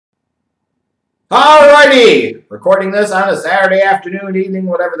Alrighty, recording this on a Saturday afternoon, evening,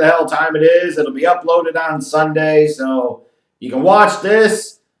 whatever the hell time it is. It'll be uploaded on Sunday, so you can watch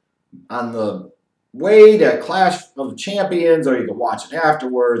this on the way to Clash of Champions, or you can watch it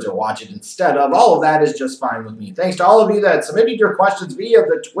afterwards, or watch it instead of. All of that is just fine with me. Thanks to all of you that submitted your questions via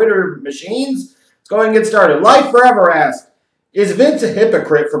the Twitter machines. Let's go ahead and get started. Life Forever asks, is Vince a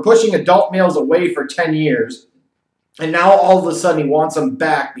hypocrite for pushing adult males away for 10 years? And now all of a sudden he wants them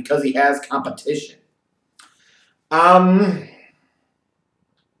back because he has competition.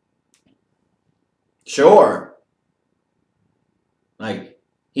 Sure. Like,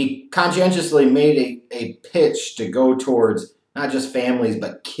 he conscientiously made a pitch to go towards not just families,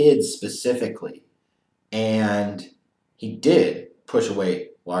 but kids specifically. And he did push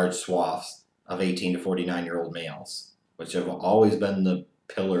away large swaths of 18 to 49-year-old males, which have always been the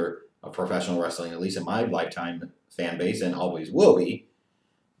pillar of professional wrestling, at least in my lifetime fan base, and always will be.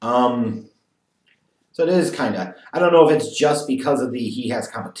 So it is kind of, I don't know if it's just because of he has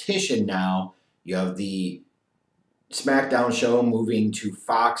competition now. You have the SmackDown show moving to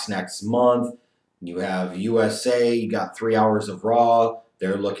Fox next month. You have USA, you got 3 hours of Raw.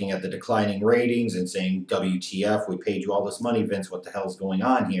 They're looking at the declining ratings and saying, WTF, we paid you all this money, Vince, what the hell's going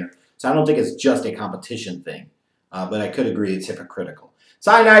on here? So I don't think it's just a competition thing, but I could agree it's hypocritical.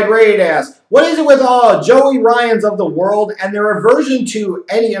 Cyanide Raid asks, what is it with all Joey Ryans of the world and their aversion to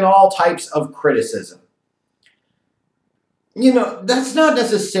any and all types of criticism? You know, that's not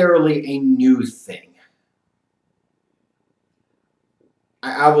necessarily a new thing.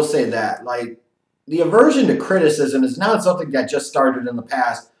 I will say that. Like, the aversion to criticism is not something that just started in the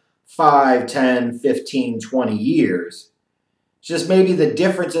past 5, 10, 15, 20 years. It's just maybe the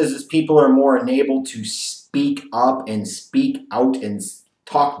difference is people are more enabled to speak up and speak out and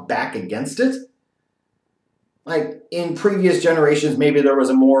talk back against it. Like, in previous generations, maybe there was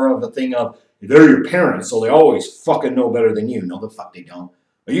a more of a thing of, they're your parents, so they always fucking know better than you. No, the fuck they don't.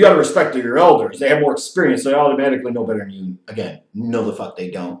 But you got to respect your elders. They have more experience, so they automatically know better than you. Again, no, the fuck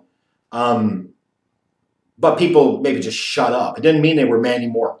they don't. But people maybe just shut up. It didn't mean they were any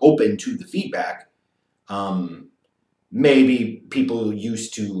more open to the feedback. Maybe people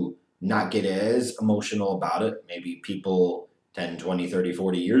used to not get as emotional about it. Maybe people 10, 20, 30,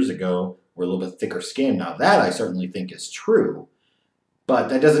 40 years ago were a little bit thicker skinned. Now that I certainly think is true. But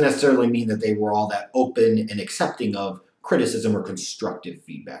that doesn't necessarily mean that they were all that open and accepting of criticism or constructive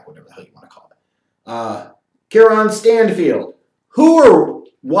feedback, whatever the hell you want to call it. Kieran Stanfield, who or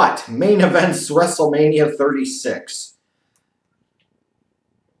what main events WrestleMania 36?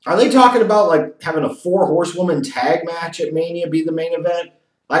 Are they talking about like having a 4-horsewoman tag match at Mania be the main event?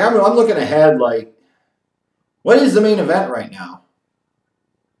 Like I'm looking ahead like, what is the main event right now?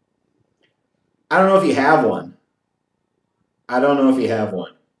 I don't know if you have one.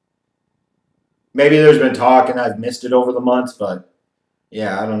 Maybe there's been talk and I've missed it over the months, but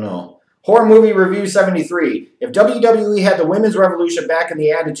yeah, I don't know. Horror Movie Review 73. If WWE had the Women's Revolution back in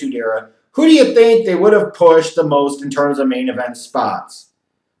the Attitude Era, who do you think they would have pushed the most in terms of main event spots?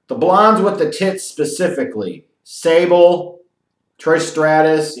 The blondes with the tits specifically. Sable, Trish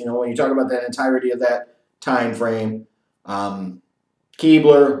Stratus, you know, when you talk about that entirety of that time frame.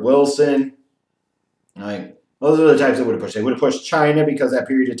 Keibler, Wilson. Like, those are the types that would have pushed. They would have pushed Chyna because that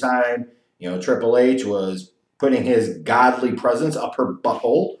period of time, you know, Triple H was putting his godly presence up her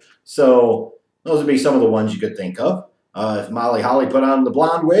butthole. So those would be some of the ones you could think of. If Molly Holly put on the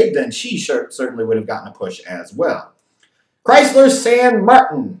blonde wig, then she certainly would have gotten a push as well. Chrysler San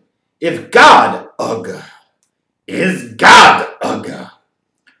Martin. If God, is God,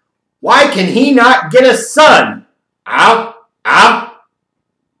 why can he not get a son? Ow.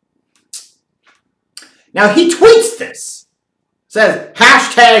 Now he tweets this. Says,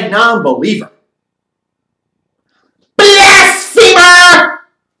 hashtag non-believer. Blasphemer!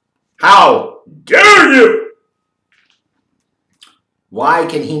 How dare you? Why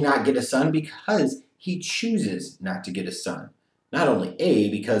can he not get a son? Because he chooses not to get a son. Not only A,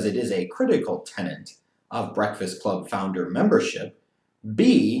 because it is a critical tenet of Breakfast Club founder membership.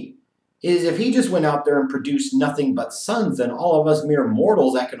 B, is if he just went out there and produced nothing but sons, then all of us mere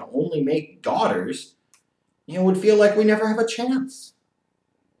mortals that can only make daughters, you know, would feel like we never have a chance.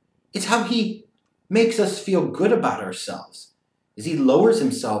 It's how he makes us feel good about ourselves. As he lowers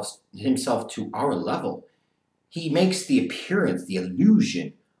himself to our level, he makes the appearance, the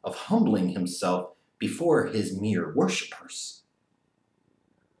illusion of humbling himself before his mere worshippers.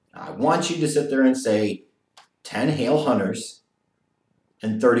 I want you to sit there and say 10 Hail Hunters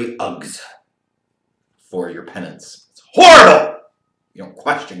and 30 Uggs for your penance. It's horrible! You don't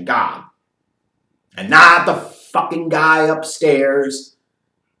question God. And not the fucking guy upstairs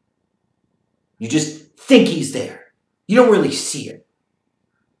You just think he's there. You don't really see it.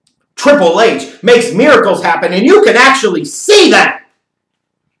 Triple H makes miracles happen, and you can actually see that.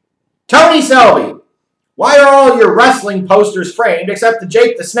 Tony Selby, why are all your wrestling posters framed except the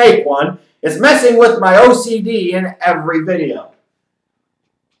Jake the Snake one? It's messing with my OCD in every video.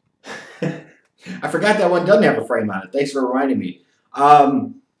 I forgot that one doesn't have a frame on it. Thanks for reminding me.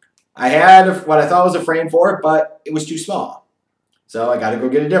 I had what I thought was a frame for it, but it was too small. So I got to go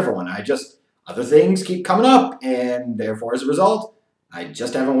get a different one. Other things keep coming up, and therefore, as a result, I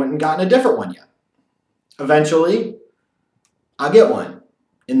just haven't went and gotten a different one yet. Eventually, I'll get one.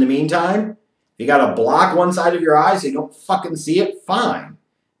 In the meantime, if you got to block one side of your eye so you don't fucking see it, fine.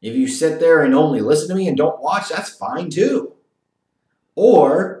 If you sit there and only listen to me and don't watch, that's fine too.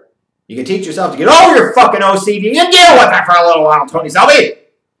 Or you can teach yourself to get over your fucking OCD and deal with it for a little while, Tony Selby.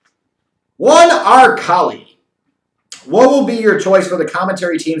 One R. Kali. What will be your choice for the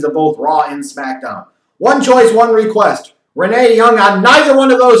commentary teams of both Raw and SmackDown? One choice, one request. Renee Young on neither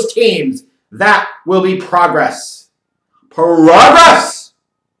one of those teams. That will be progress. Progress!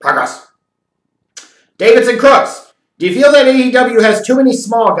 Progress. Davidson Crooks. Do you feel that AEW has too many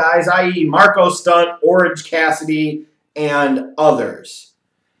small guys, i.e. Marco Stunt, Orange Cassidy, and others?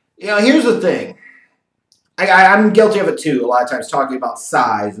 You know, here's the thing. I'm guilty of it too, a lot of times talking about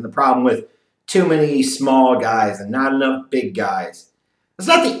size and the problem with too many small guys and not enough big guys. It's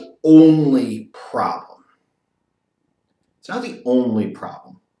not the only problem. It's not the only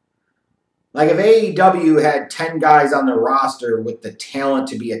problem. Like if AEW had 10 guys on their roster with the talent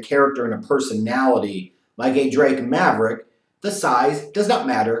to be a character and a personality like a Drake Maverick, the size does not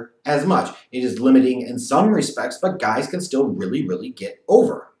matter as much. It is limiting in some respects, but guys can still really, really get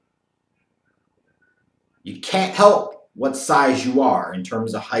over. You can't help what size you are in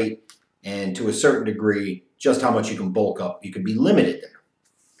terms of height and to a certain degree, just how much you can bulk up. You can be limited there.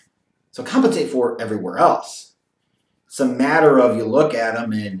 So compensate for it everywhere else. It's a matter of you look at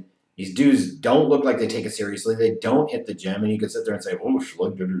them and these dudes don't look like they take it seriously. They don't hit the gym, and you can sit there and say, "Oh,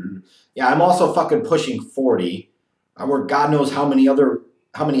 yeah." I'm also fucking pushing 40. I work God knows how many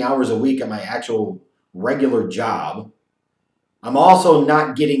hours a week at my actual regular job. I'm also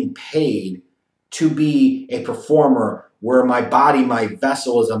not getting paid to be a performer where my body, my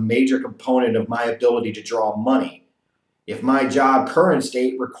vessel, is a major component of my ability to draw money. If my job current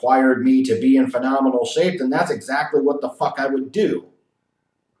state required me to be in phenomenal shape, then that's exactly what the fuck I would do.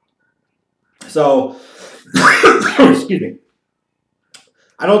 So, excuse me.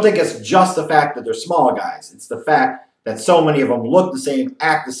 I don't think it's just the fact that they're small guys. It's the fact that so many of them look the same,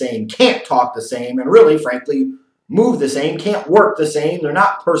 act the same, can't talk the same, and really, frankly, move the same, can't work the same. They're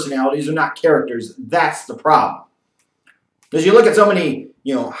not personalities. They're not characters. That's the problem. Because you look at so many,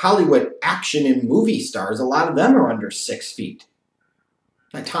 Hollywood action and movie stars, a lot of them are under 6 feet.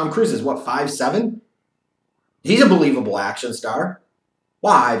 Like Tom Cruise is, 5'7"? He's a believable action star.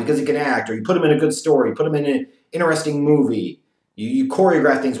 Why? Because he can act, or you put him in a good story, put him in an interesting movie. You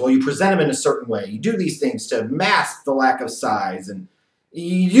choreograph things well, you present him in a certain way. You do these things to mask the lack of size, and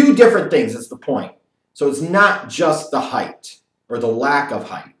you do different things. That's the point. So it's not just the height or the lack of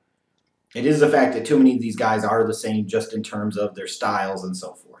height. It is the fact that too many of these guys are the same just in terms of their styles and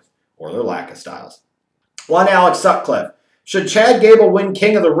so forth, or their lack of styles. One Alex Sutcliffe. Should Chad Gable win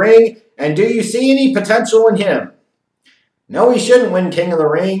King of the Ring, and do you see any potential in him? No, he shouldn't win King of the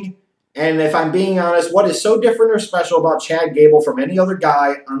Ring. And if I'm being honest, what is so different or special about Chad Gable from any other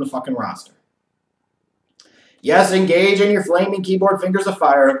guy on the fucking roster? Yes, engage in your flaming keyboard fingers of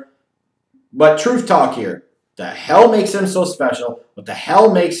fire, but truth talk here. The hell makes him so special? What the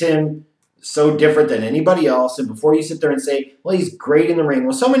hell makes him so different than anybody else? And before you sit there and say, well, he's great in the ring.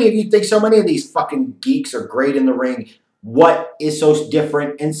 Well, so many of you think so many of these fucking geeks are great in the ring. What is so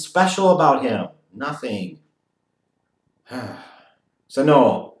different and special about him? Nothing. So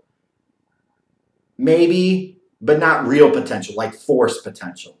no, maybe, but not real potential, like force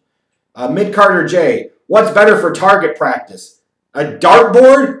potential. Mid-Carter J, what's better for target practice? A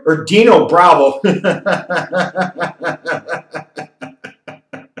dartboard or Dino Bravo?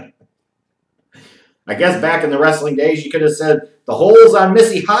 I guess back in the wrestling days, you could have said the holes on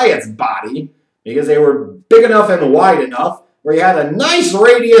Missy Hyatt's body because they were big enough and wide enough where you had a nice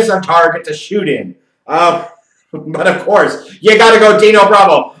radius of target to shoot in. But of course, you got to go Dino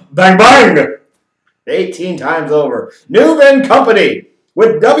Bravo. Bang, bang. 18 times over. Newman Company.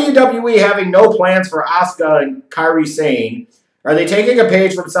 With WWE having no plans for Asuka and Kairi Sane, are they taking a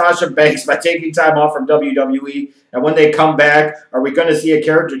page from Sasha Banks by taking time off from WWE? And when they come back, are we going to see a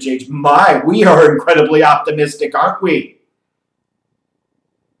character change? My, we are incredibly optimistic, aren't we?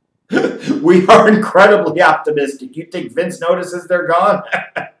 We are incredibly optimistic. You think Vince notices they're gone?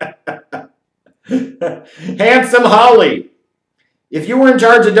 Handsome Holly. If you were in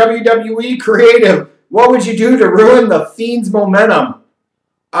charge of WWE Creative, what would you do to ruin the Fiend's momentum?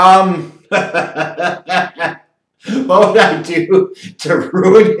 What would I do to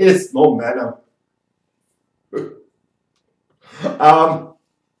ruin his momentum?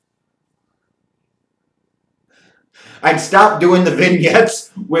 I'd stop doing the vignettes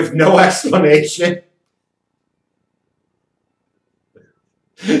with no explanation.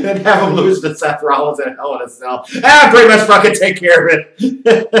 And have him lose to Seth Rollins and Hell in a Cell. Pretty much fucking take care of it.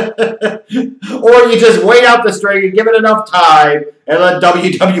 Or you just wait out the string and give it enough time and let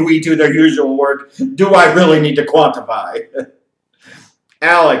WWE do their usual work. Do I really need to quantify?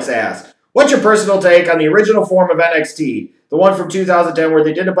 Alex asks, what's your personal take on the original form of NXT? The one from 2010 where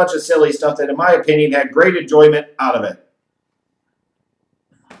they did a bunch of silly stuff that, in my opinion, had great enjoyment out of it.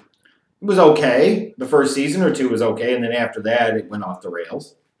 It was okay. The first season or two was okay, and then after that, it went off the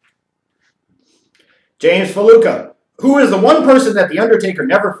rails. James Faluca. Who is the one person that The Undertaker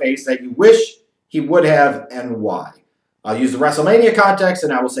never faced that you wish he would have, and why? I'll use the WrestleMania context,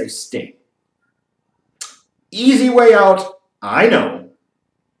 and I will say Sting. Easy way out, I know,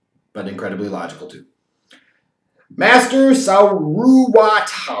 but incredibly logical too. Master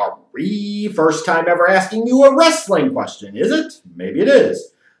Saruwatari. First time ever asking you a wrestling question, is it? Maybe it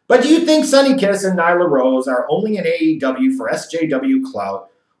is. But do you think Sonny Kiss and Nyla Rose are only in AEW for SJW clout,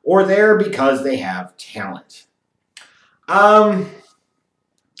 or there because they have talent? Now,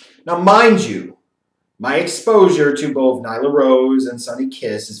 mind you, my exposure to both Nyla Rose and Sonny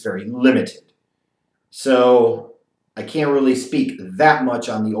Kiss is very limited. So I can't really speak that much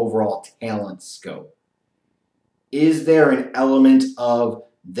on the overall talent scope. Is there an element of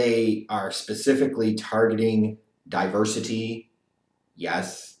they are specifically targeting diversity?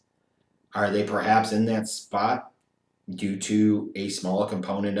 Yes. Are they perhaps in that spot due to a small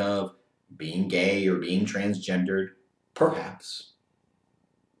component of being gay or being transgendered? Perhaps.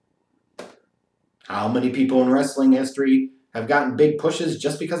 How many people in wrestling history have gotten big pushes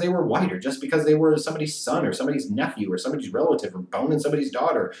just because they were white or just because they were somebody's son or somebody's nephew or somebody's relative or boning somebody's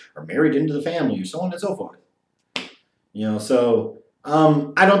daughter or married into the family or so on and so forth? You know, so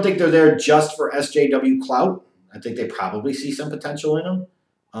I don't think they're there just for SJW clout. I think they probably see some potential in them.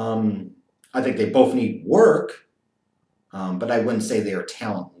 I think they both need work, but I wouldn't say they are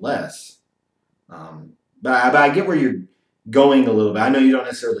talentless. But I get where you're going a little bit. I know you don't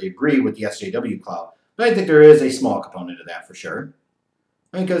necessarily agree with the SJW clout, but I think there is a small component of that for sure.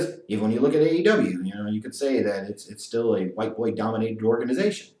 I mean, because even when you look at AEW, you know, you could say that it's still a white boy dominated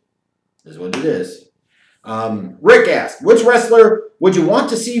organization. Is what it is. Rick asked, which wrestler would you want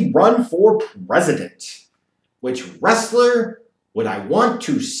to see run for president? Which wrestler would I want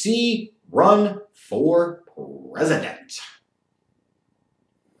to see run for president?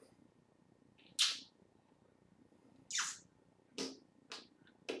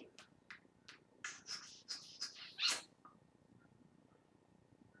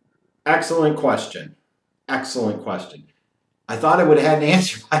 Excellent question. Excellent question. I thought I would have had an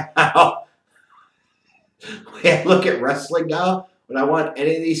answer by now. When I look at wrestling now, would I want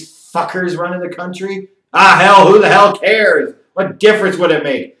any of these fuckers running the country? Hell, who the hell cares? What difference would it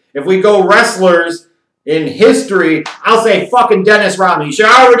make? If we go wrestlers in history, I'll say fucking Dennis Rodman. He should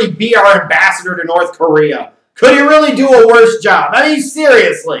already be our ambassador to North Korea. Could he really do a worse job? I mean,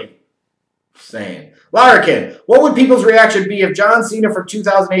 seriously. Saying. Larkin, what would people's reaction be if John Cena from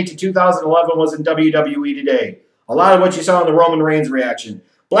 2008 to 2011 was in WWE today? A lot of what you saw in the Roman Reigns reaction.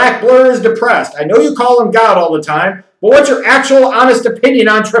 Black Blur is depressed. I know you call him God all the time, but what's your actual honest opinion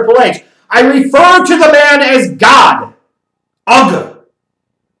on Triple H? I refer to the man as God. Ugh.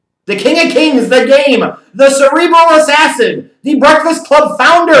 The King of Kings, the Game, the Cerebral Assassin, the Breakfast Club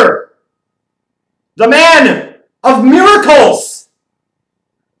founder, the man of miracles.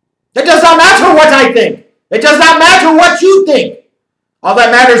 It does not matter what I think. It does not matter what you think. All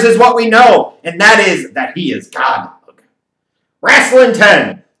that matters is what we know, and that is that he is God. Wrestling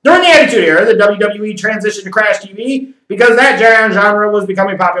 10. During the Attitude Era, the WWE transitioned to Crash TV because that genre was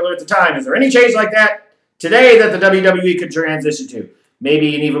becoming popular at the time. Is there any change like that today that the WWE could transition to?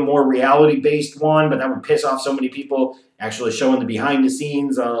 Maybe an even more reality-based one, but that would piss off so many people, actually showing the behind the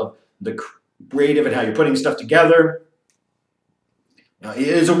scenes of the creative and how you're putting stuff together. It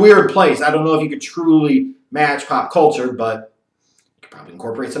is a weird place. I don't know if you could truly match pop culture, but you could probably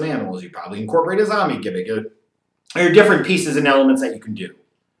incorporate some animals. You could probably incorporate a zombie gimmick. There are different pieces and elements that you can do.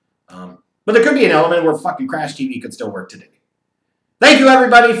 But there could be an element where fucking Crash TV could still work today. Thank you,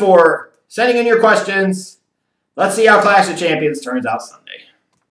 everybody, for sending in your questions. Let's see how Clash of Champions turns out Sunday.